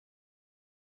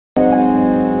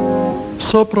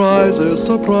Surprises,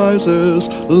 surprises,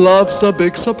 love's a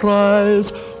big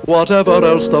surprise. Whatever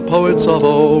else the poets of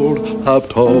old have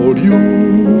told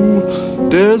you.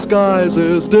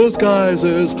 Disguises,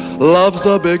 disguises, love's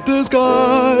a big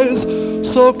disguise.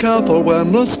 So careful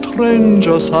when a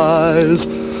stranger sighs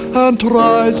and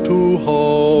tries to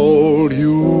hold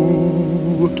you.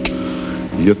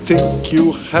 You think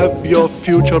you have your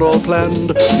future all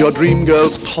planned, your dream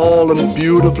girl's tall and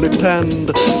beautifully tanned.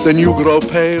 Then you grow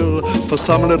pale for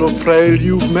some little frail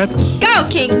you've met. Go,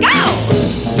 King,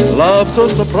 go! Love's a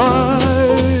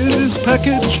surprise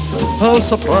package, a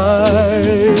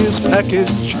surprise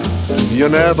package. You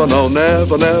never know,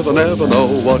 never, never, never know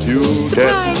what you get.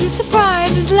 Surprises,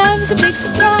 surprises, love's a big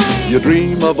surprise. You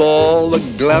dream of all the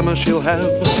glamour she'll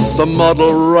have, the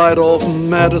model right off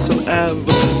Madison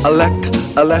Ave. Alack,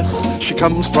 alas, she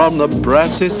comes from the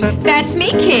brassy set. That's me,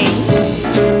 King.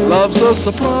 Love's a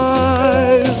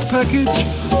surprise package,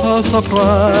 a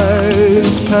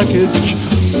surprise package.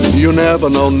 You never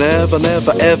know, never,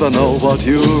 never, ever know what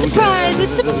you Surprises,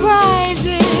 get.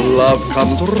 surprises. Love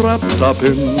comes wrapped up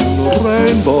in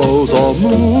rainbows or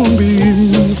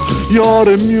moonbeams. You're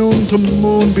immune to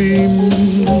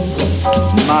moonbeams,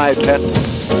 my pet.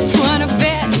 Wanna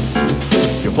bet?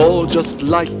 You fall just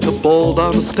like a ball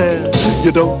down a stair.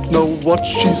 You don't know what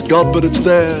she's got, but it's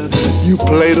there. You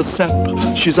played a sap,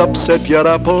 she's upset your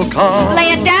apple cart.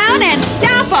 Lay it down and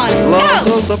stomp on it. Love's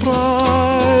Go! a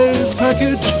surprise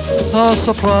package, a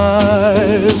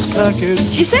surprise package.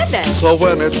 You said that. So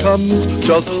when it comes,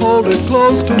 just hold it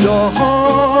close to your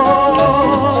heart.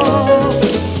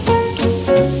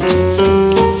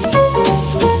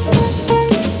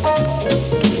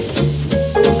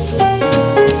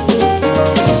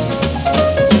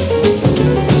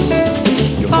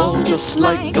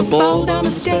 Like a ball down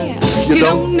a stair. You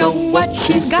don't know what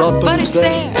she's got, but it's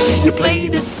there. You play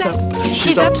the sap,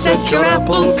 she's upset your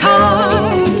apple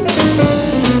cart.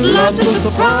 Love's a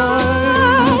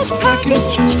surprise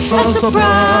package, a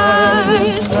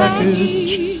surprise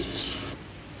package.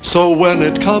 So when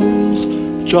it comes,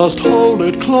 just hold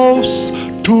it close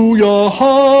to your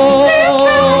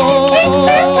heart.